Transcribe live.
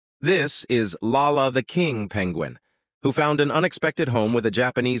This is Lala the king penguin, who found an unexpected home with a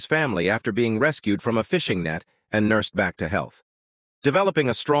Japanese family after being rescued from a fishing net and nursed back to health. Developing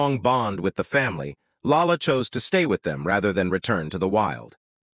a strong bond with the family, Lala chose to stay with them rather than return to the wild.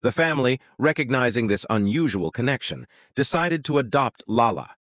 The family, recognizing this unusual connection, decided to adopt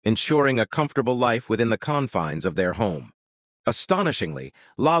Lala, ensuring a comfortable life within the confines of their home. Astonishingly,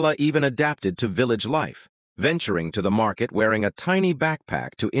 Lala even adapted to village life, venturing to the market wearing a tiny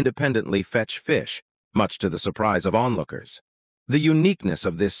backpack to independently fetch fish, much to the surprise of onlookers. The uniqueness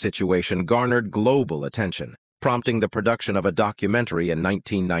of this situation garnered global attention, prompting the production of a documentary in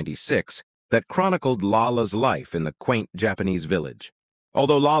 1996 that chronicled Lala's life in the quaint Japanese village.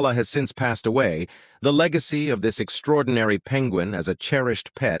 Although Lala has since passed away, the legacy of this extraordinary penguin as a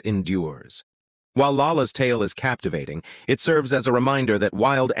cherished pet endures. While Lala's tale is captivating, it serves as a reminder that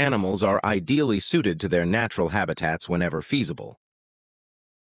wild animals are ideally suited to their natural habitats whenever feasible.